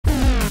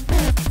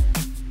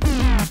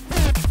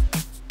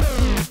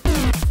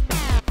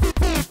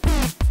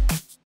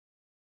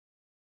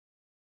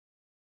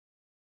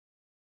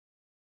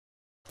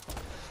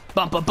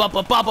God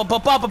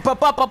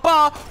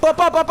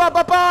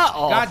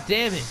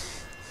damn it.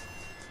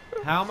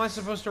 How am I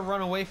supposed to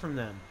run away from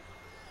them?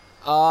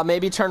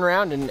 Maybe turn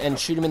around and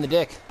shoot him in the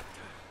dick.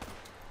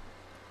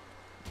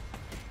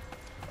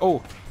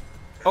 Oh.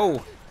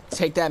 Oh.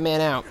 Take that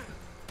man out.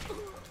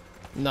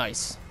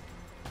 Nice.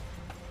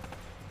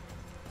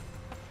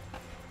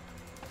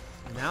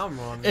 Now I'm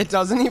running. It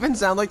doesn't even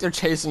sound like they're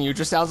chasing you. It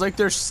just sounds like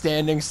they're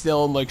standing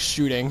still and like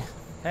shooting.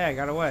 Hey, I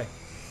got away.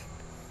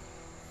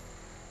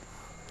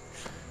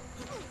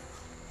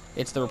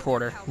 It's the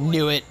reporter.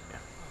 Knew it.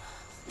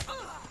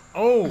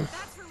 Oh. That's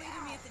for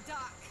leaving me at the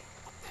dock.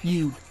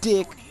 You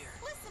dick.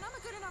 Listen, I'm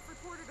a good enough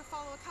reporter to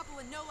follow a couple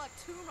of no-luck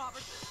tomb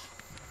robbers.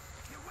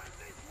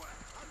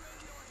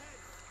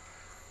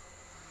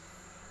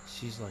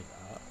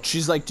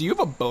 She's like, do you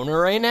have a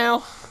boner right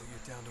now? Oh,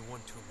 you're down to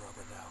one tomb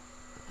robber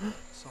now.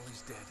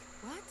 Sully's dead.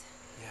 What?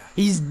 Yeah.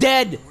 He's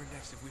dead. We're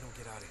next if we don't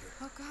get out of here.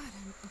 Oh God,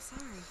 I'm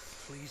sorry.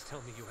 Please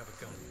tell me you have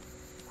a gun.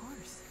 Of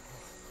course.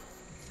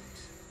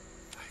 Thanks.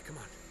 All right, come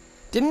on.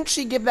 Didn't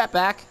she give that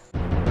back?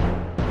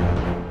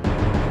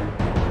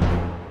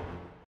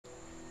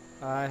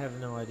 I have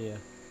no idea.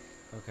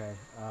 Okay,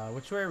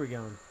 which way are we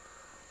going?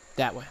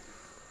 That way.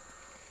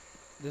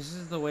 This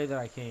is the way that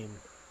I came.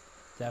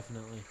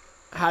 Definitely.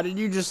 How did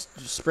you just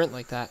sprint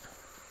like that?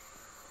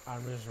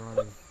 I'm just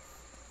running.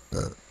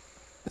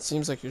 It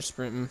seems like you're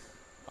sprinting.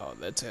 Oh,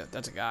 that's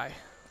a guy.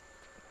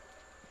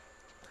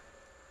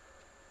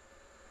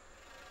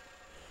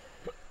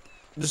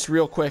 Just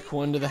real quick,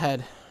 one to the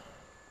head.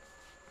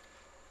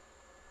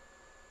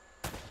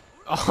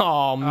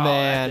 Oh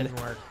man. That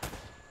didn't work.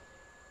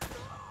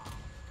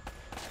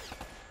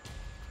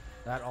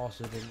 That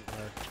also didn't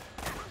work.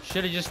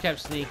 Should have just kept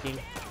sneaking.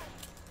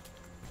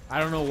 I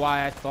don't know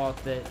why I thought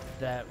that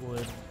that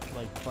would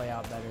like play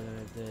out better than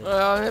it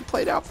did. It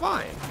played out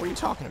fine. What are you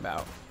talking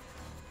about?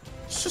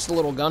 It's just a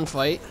little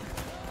gunfight.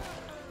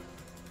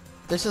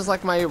 This is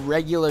like my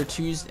regular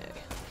Tuesday.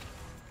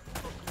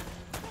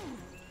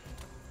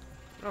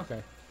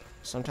 Okay.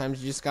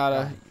 Sometimes you just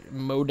gotta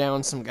mow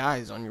down some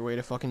guys on your way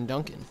to fucking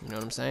Duncan. You know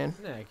what I'm saying?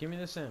 Yeah, give me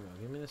this ammo.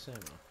 Give me this ammo.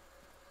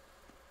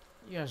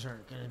 You guys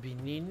aren't gonna be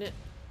needing it.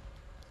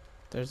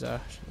 There's a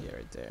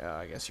right there.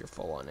 I guess you're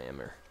full on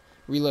ammo.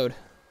 Reload.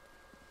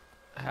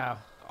 How?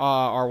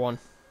 R1.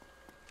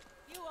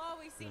 You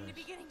always seem to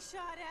be getting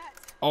shot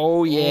at.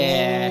 Oh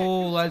yeah.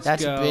 Oh, let's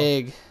That's go.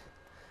 big.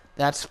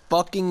 That's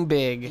fucking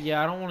big.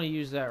 Yeah, I don't want to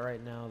use that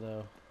right now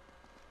though.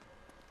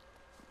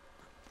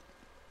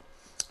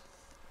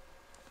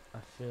 I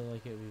feel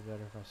like it would be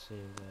better if I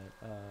saved that.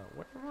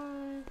 Where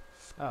am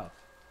I? Oh,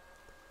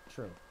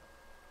 true.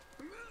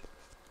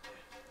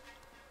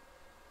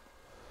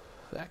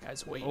 That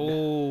guy's waiting.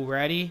 Oh,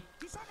 ready?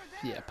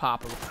 Yeah,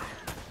 pop him.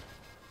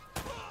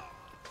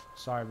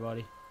 Sorry,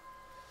 buddy.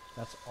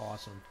 That's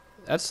awesome.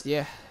 That's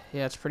yeah,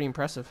 it's pretty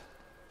impressive.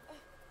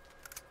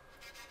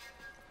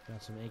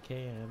 Got some AK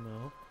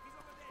ammo.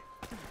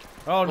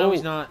 Oh no,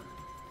 he's not.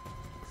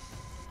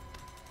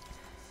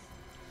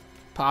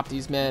 Pop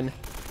these men.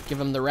 Give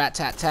them the rat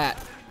tat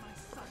tat.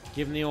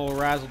 Give him the old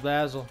razzle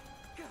dazzle.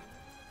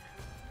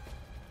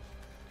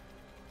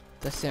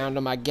 The sound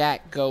of my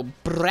gat go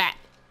brat.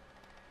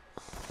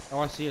 Oh,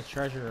 I see a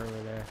treasure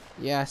over there.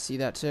 Yeah, I see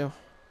that too.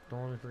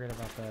 Don't let me forget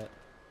about that.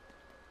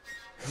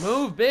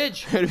 Move,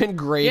 bitch! It would have been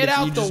great Get if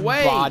out you the just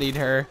way. bodied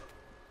her.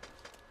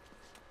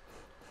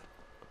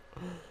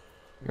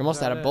 You're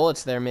almost out of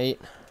bullets there, mate.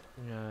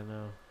 Yeah, I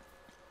know.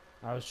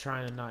 I was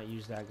trying to not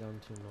use that gun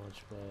too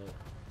much, but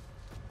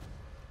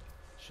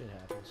shit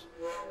happens.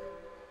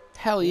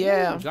 Hell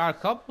yeah. Ooh, got a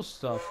couple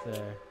stuff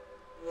there.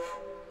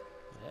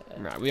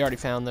 Yeah. Right, we already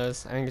found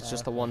those. I think it's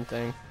just the one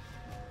thing.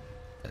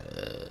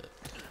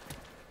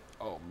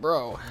 Oh,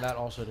 bro. That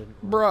also didn't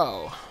work.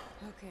 Bro.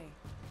 Okay.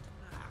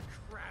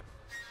 Crap.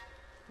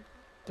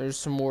 There's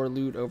some more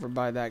loot over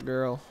by that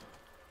girl.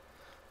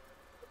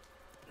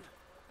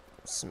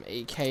 Some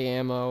AK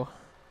ammo.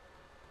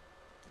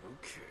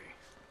 Okay.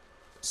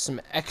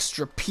 Some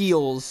extra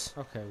peels,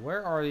 Okay,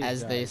 where are these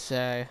as guys? they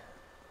say.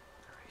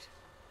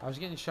 I was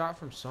getting shot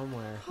from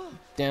somewhere.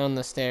 Down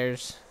the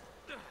stairs.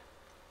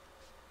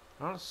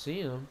 I don't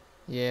see them.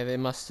 Yeah, they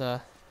must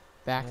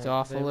backed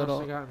off a little.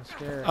 They must have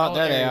gotten scared. Oh,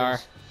 there they he are.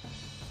 is.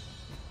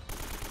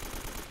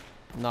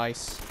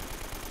 Nice.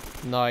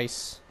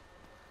 Nice.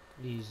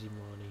 Easy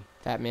money.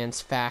 That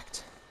man's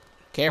fact.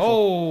 Careful.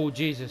 Oh,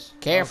 Jesus.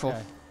 Careful.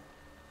 Okay.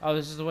 Oh,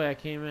 this is the way I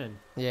came in.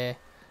 Yeah.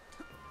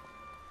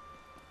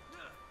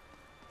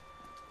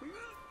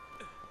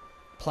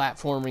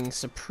 Platforming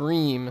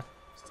supreme.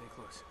 Stay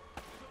close.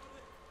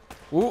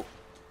 Ooh.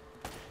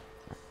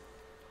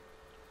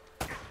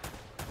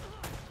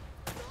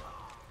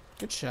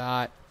 Good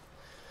shot.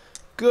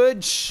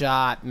 Good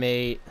shot,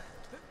 mate.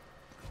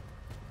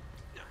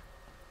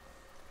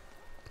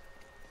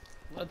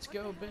 Let's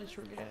go, bitch.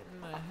 We're getting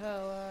the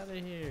hell out of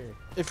here.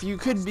 If you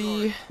could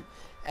be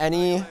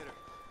any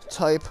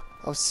type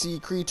of sea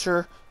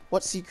creature,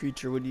 what sea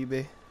creature would you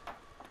be?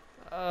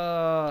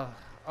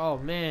 Oh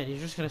man, you're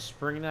just gonna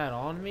spring that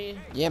on me?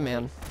 Yeah,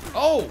 man.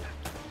 Oh!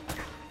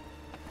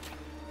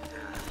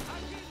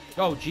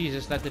 Oh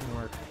Jesus, that didn't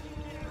work.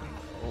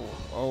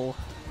 Oh.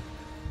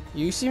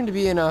 You seem to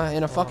be in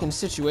a fucking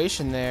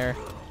situation there.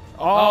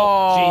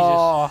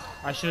 Oh,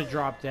 Jesus. I should have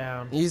dropped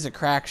down. He's a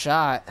crack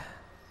shot.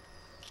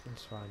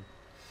 It's fine.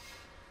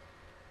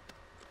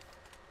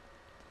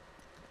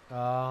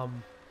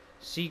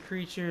 Sea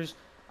creatures.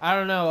 I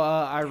don't know.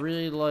 I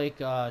really like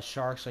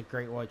sharks, like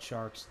great white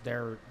sharks.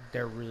 They're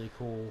really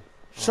cool.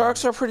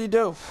 Sharks are pretty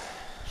dope.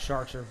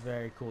 Sharks are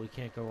very cool. You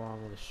can't go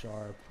wrong with a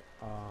shark.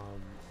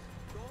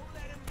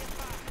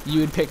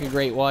 You would pick a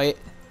great white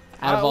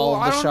out of all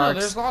of the I don't sharks. know.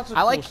 There's lots of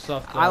I like cool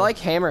stuff. I like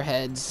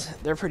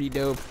hammerheads. They're pretty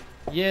dope.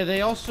 Yeah,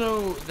 they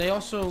also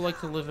like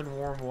to live in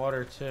warm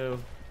water too.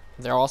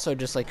 They're also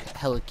just like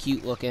hella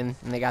cute looking,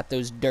 and they got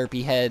those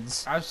derpy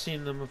heads. I've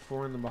seen them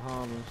before in the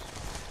Bahamas.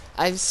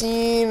 I've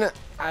seen,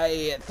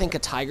 I think, a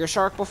tiger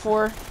shark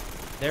before.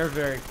 They're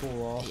very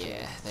cool. Also.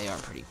 Yeah, they are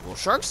pretty cool.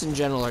 Sharks in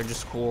general are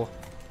just cool.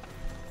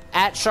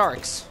 At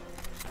sharks,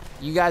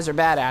 you guys are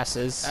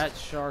badasses. At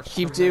sharks.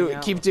 Keep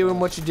doing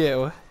what you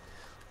do.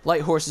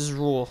 Light horses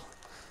rule.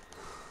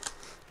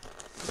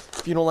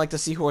 If you don't like the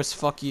seahorse,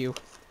 fuck you.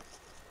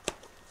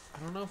 I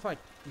don't know if I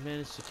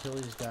managed to kill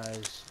these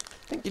guys.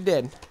 I think you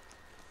did.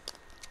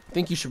 I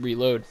think you should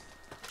reload.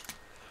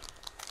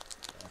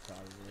 Yeah,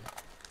 probably.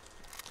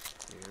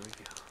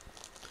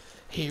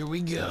 Here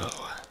we go.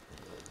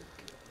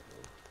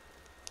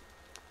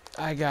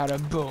 I got a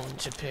bone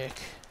to pick.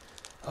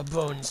 A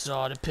bone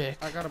saw to pick.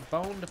 I got a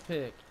bone to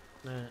pick.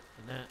 Nah,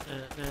 nah,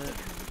 nah, nah.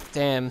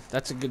 Damn,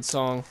 that's a good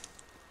song.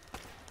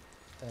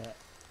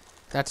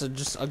 That's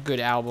just a good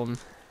album.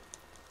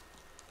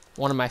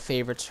 One of my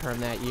favorites from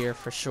that year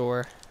for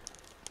sure.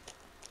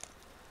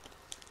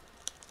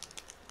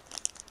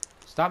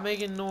 Stop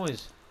making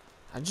noise.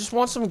 I just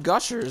want some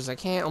gushers. I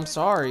can't. I'm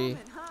sorry.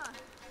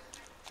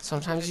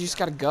 Sometimes you just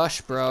gotta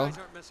gush, bro. Guys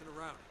aren't messing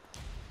around.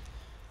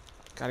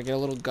 Gotta get a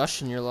little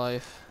gush in your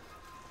life.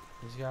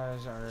 These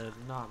guys are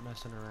not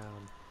messing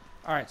around.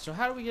 All right, so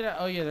how do we get out?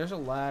 Oh yeah, there's a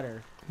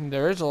ladder.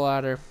 There is a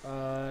ladder. It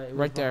was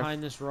Right there.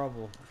 behind this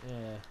rubble.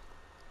 Yeah.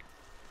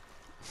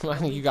 I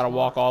think you gotta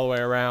walk all the way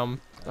around.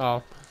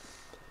 Oh.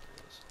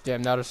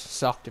 Damn, that would have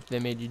sucked if they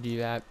made you do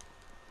that.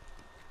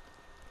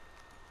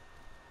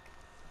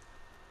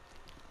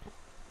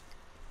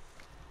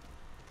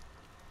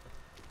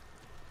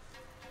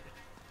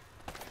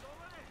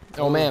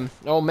 Oh man.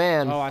 Oh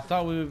man. Oh, I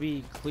thought we would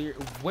be clear.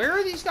 Where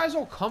are these guys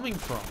all coming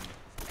from?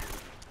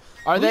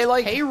 Are they Whose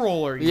like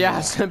payroll are you? Yeah, I on?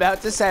 was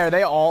about to say, are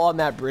they all on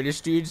that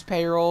British dude's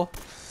payroll?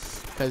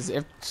 Because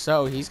if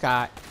so, he's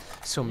got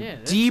some Yeah,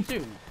 this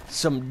dude.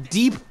 some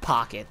deep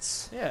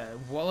pockets. Yeah.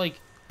 Well, like,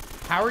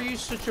 how are you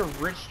such a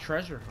rich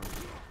treasure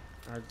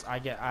hunter? I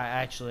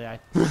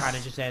kind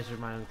of just answered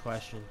my own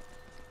question.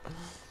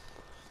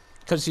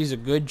 Because he's a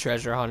good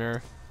treasure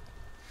hunter.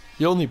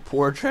 The only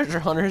poor treasure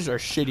hunters are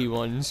shitty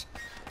ones.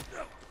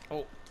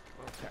 Oh,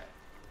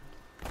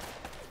 okay.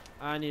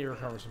 I need to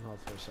recover some health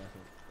for a second.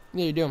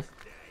 Yeah, you do.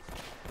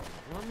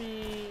 Let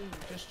me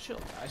just chill,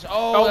 guys.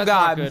 Oh, that's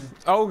God. not good.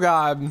 Oh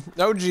God.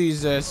 Oh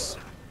Jesus.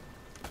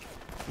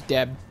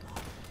 Dead.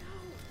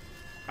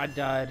 I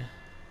died.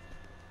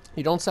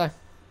 You don't say.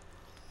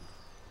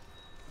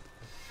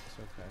 It's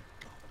okay.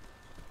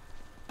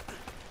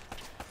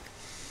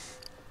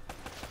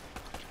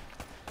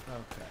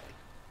 Okay.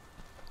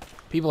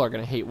 People are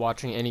gonna hate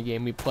watching any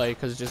game we play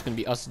because it's just gonna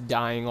be us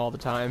dying all the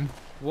time.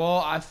 Well,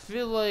 I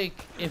feel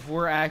like if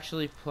we're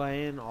actually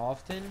playing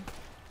often,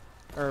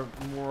 or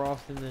more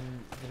often than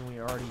we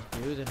already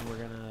do, then we're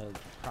gonna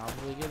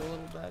probably get a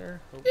little better.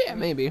 Hopefully. Yeah,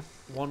 maybe.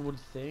 One would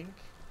think.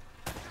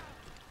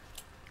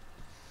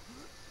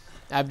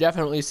 I've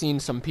definitely seen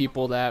some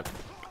people that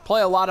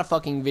play a lot of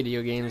fucking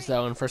video games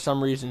though, and for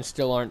some reason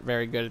still aren't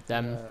very good at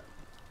them. Okay,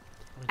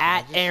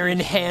 At just Aaron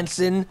use-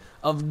 Hansen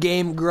of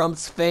Game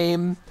Grumps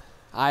fame,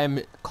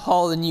 I'm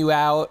calling you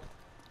out.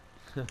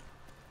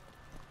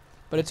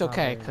 But it's That's not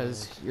okay, very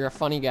because nice. you're a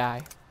funny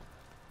guy.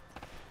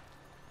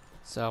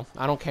 So,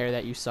 I don't care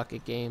that you suck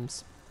at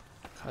games,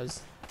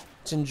 because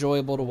it's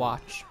enjoyable to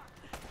watch.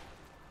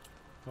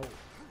 Oh.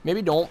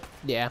 Maybe don't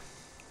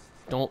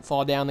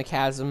fall down the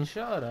chasm.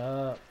 Shut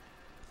up.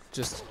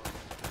 Just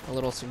a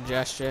little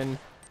suggestion.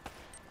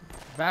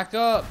 Back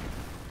up.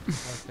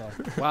 Okay.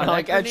 Wow,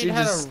 Like, that actually grenade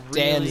had just a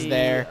stands really,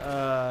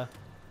 there.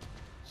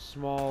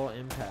 Small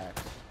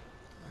impact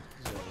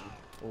zone.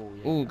 Oh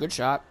yeah. Ooh, good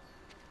shot.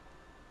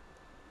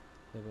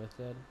 They both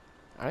dead.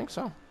 I think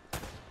so.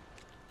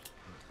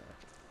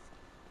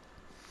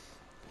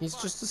 He's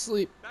just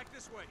asleep. Back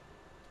this way.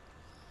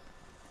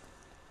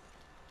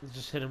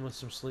 Just hit him with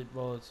some sleep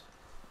bullets.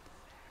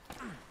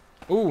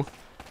 Ooh,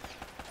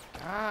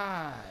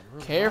 God,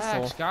 relax,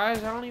 Careful.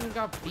 guys. I don't even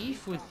got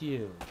beef with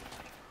you.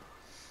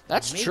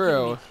 that's Making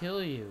true. Me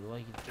kill you.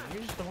 Like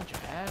you're just a bunch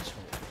of assholes.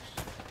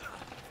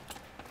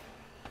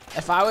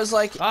 If I was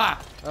like Ah.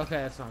 Okay,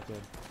 that's not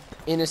good.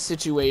 in a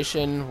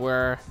situation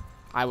where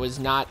I was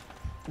not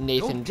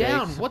Nathan Go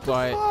down. Drake, What the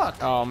but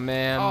fuck? oh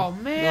man, Oh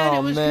man, Oh,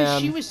 it was because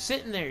man. she was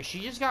sitting there. She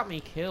just got me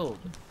killed.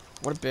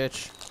 what a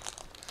bitch.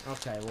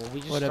 Okay, well we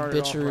just What a started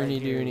off right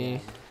bitcheroony here doony.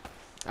 again.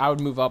 I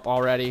would move up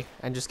already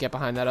and just get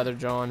behind that other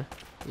John.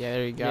 Yeah,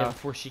 there you go. Yeah,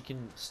 before she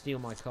can steal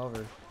my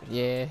cover.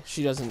 Yeah,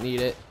 she doesn't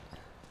need it.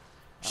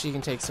 She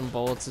can take some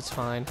bullets, it's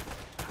fine.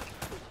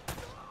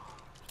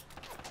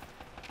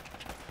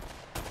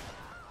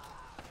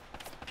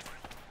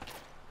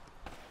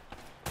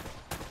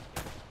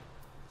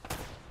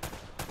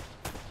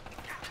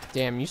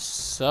 Damn, you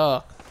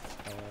suck.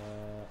 Okay.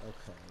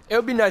 It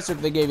would be nice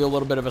if they gave you a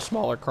little bit of a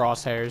smaller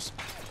crosshairs.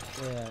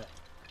 Yeah.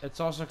 It's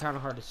also kind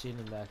of hard to see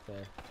them back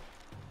there.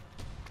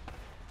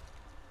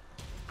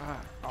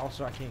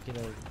 Also, I can't get a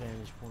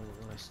vantage point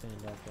when I stand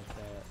up like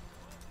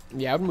that.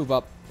 Yeah, I would move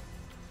up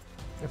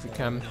if we Yeah,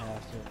 can. I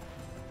have to.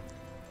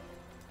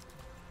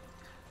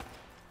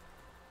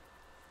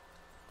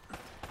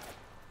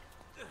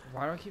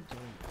 Why do I keep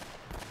doing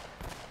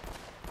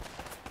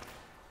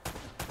that?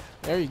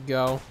 There you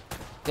go.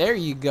 There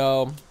you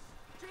go.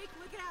 Drake,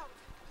 look out!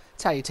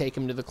 That's how you take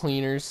him to the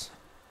cleaners.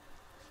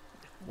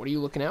 What are you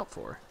looking out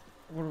for?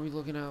 What are we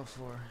looking out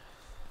for?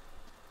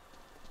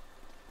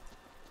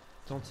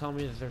 Don't tell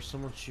me that there's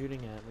someone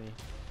shooting at me.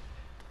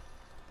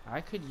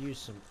 I could use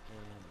some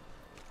ammo.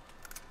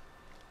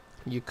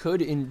 You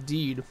could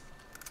indeed.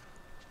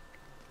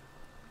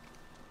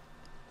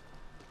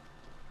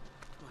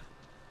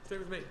 Stay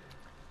with me.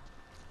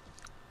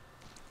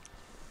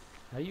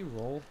 How you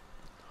roll?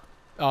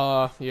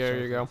 Yeah, there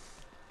you go.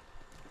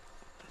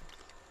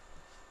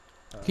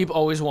 Keep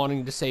always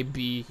wanting to say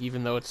B,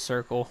 even though it's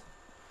circle.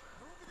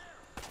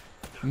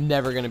 I'm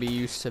never gonna be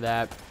used to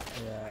that.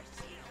 Yeah.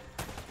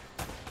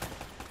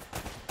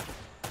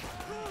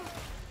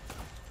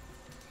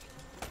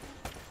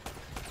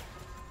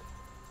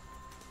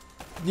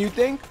 Do you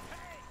think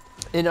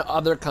in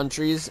other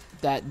countries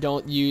that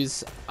don't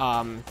use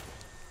our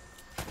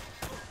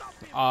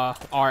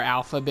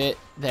alphabet,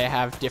 they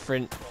have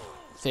different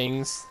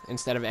things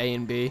instead of A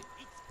and B?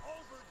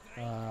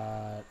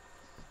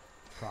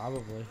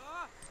 Probably.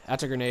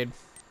 That's a grenade.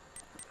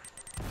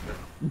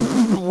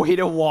 Way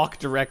to walk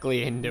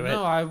directly into it.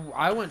 No,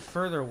 I went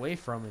further away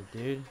from it,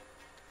 dude.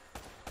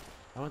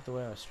 I went the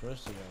way I was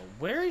supposed to go.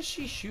 Where is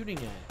she shooting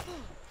at?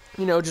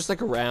 You know, just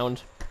like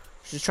around.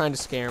 She's trying to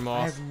scare him I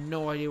off. have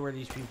no idea where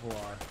these people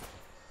are.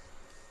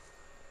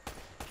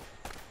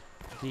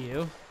 Do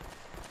you?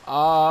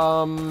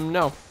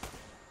 No.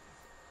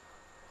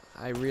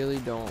 I really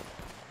don't.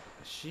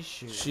 She's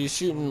shooting. She's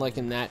shooting like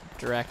in that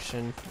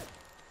direction.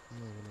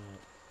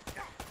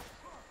 Moving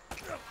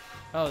up.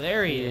 Oh,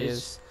 there he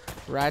is.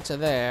 Right to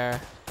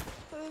there.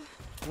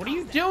 What are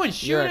you doing?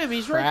 Shoot You're him. a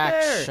He's right crack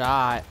there.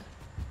 shot.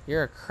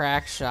 You're a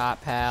crack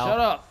shot, pal. Shut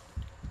up.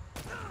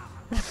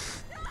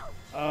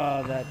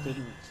 Oh, that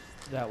didn't.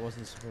 That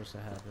wasn't supposed to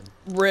happen.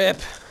 Rip.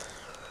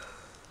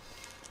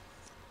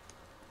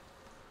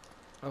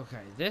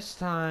 Okay, this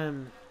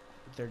time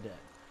they're dead.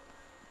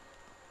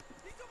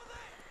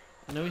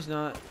 No, he's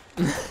not.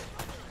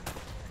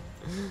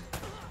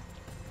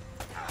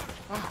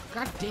 Oh,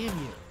 god damn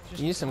you.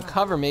 You need some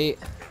cover, mate.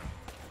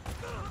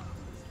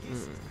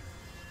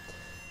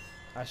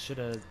 I should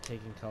have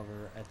taken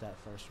cover at that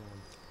first one.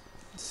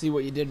 See,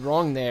 what you did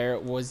wrong there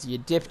was you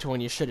dipped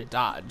when you should have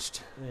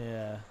dodged.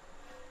 Yeah.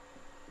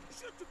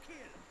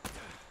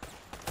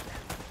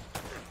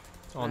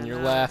 On your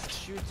And left.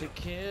 Shoot to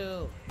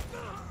kill.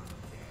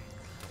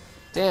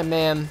 Damn,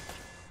 man.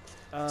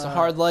 It's a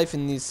hard life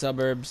in these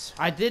suburbs.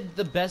 I did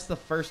the best the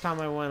first time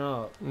I went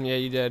up. Yeah,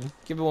 you did.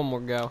 Give it one more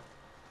go.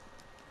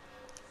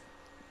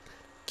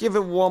 Give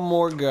it one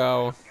more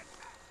go.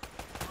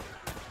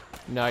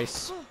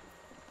 Nice.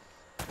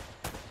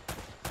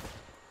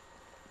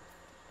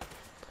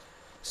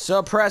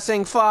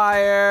 Suppressing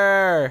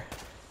fire!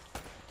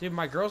 Dude,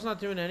 my girl's not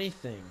doing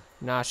anything.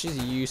 Nah, she's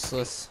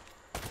useless.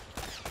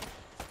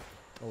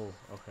 Oh,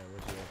 okay.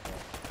 Where's the other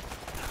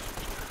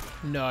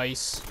guy?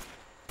 Nice.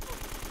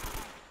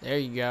 There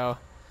you go.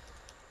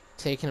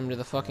 Taking him to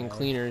the fucking Okay.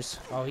 cleaners.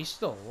 Oh, he's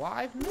still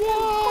alive?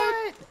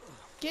 What?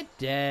 Get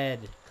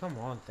dead. Come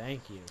on,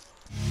 thank you.